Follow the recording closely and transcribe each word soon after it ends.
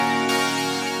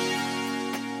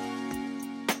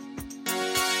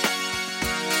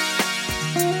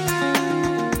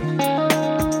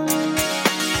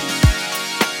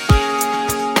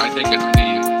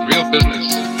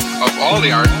all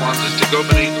the art forms is to go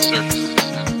beneath the surface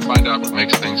and find out what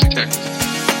makes things tick.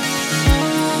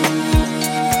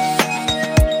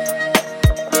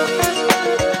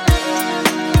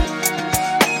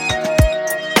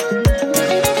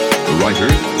 The writer,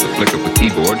 with the flick of the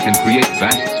keyboard, can create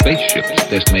vast spaceships.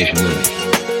 Destination moon.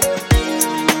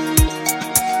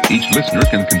 Each listener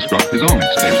can construct his own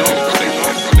spaceship.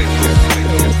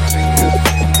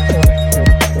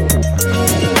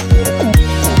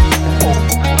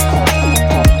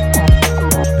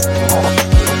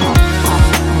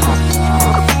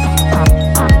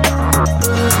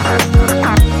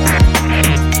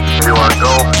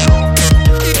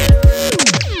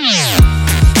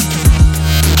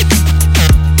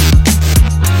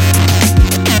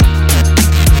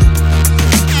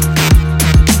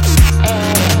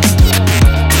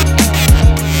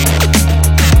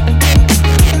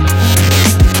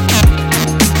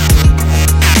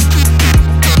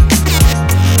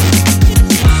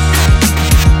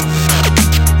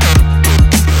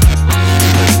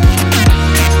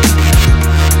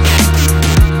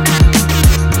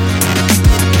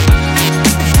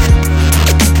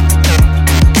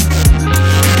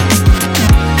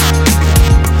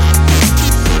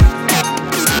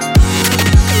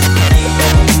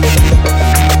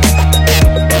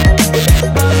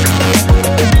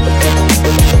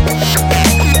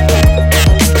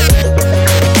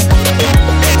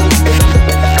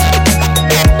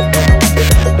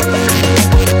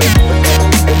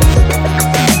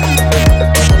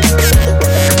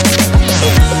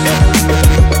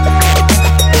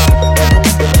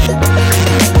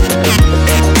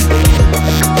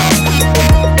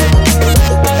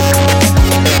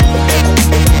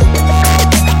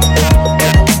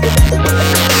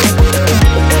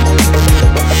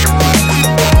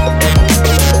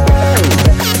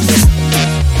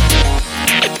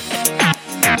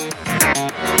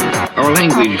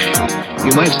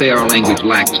 You might say our language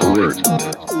lacks a word.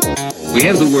 We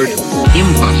have the word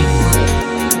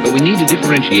impossible, but we need to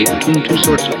differentiate between two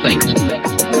sorts of things.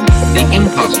 The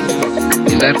impossible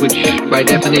is that which, by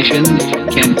definition,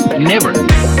 can never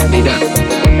be done.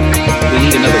 We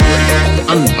need another word,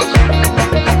 unpossible.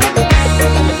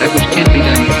 That which can't be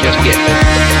done just yet.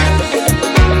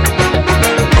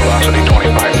 Velocity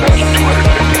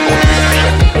 25,254 feet per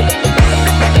second.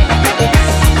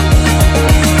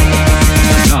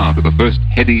 Now to the first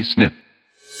heady sniff.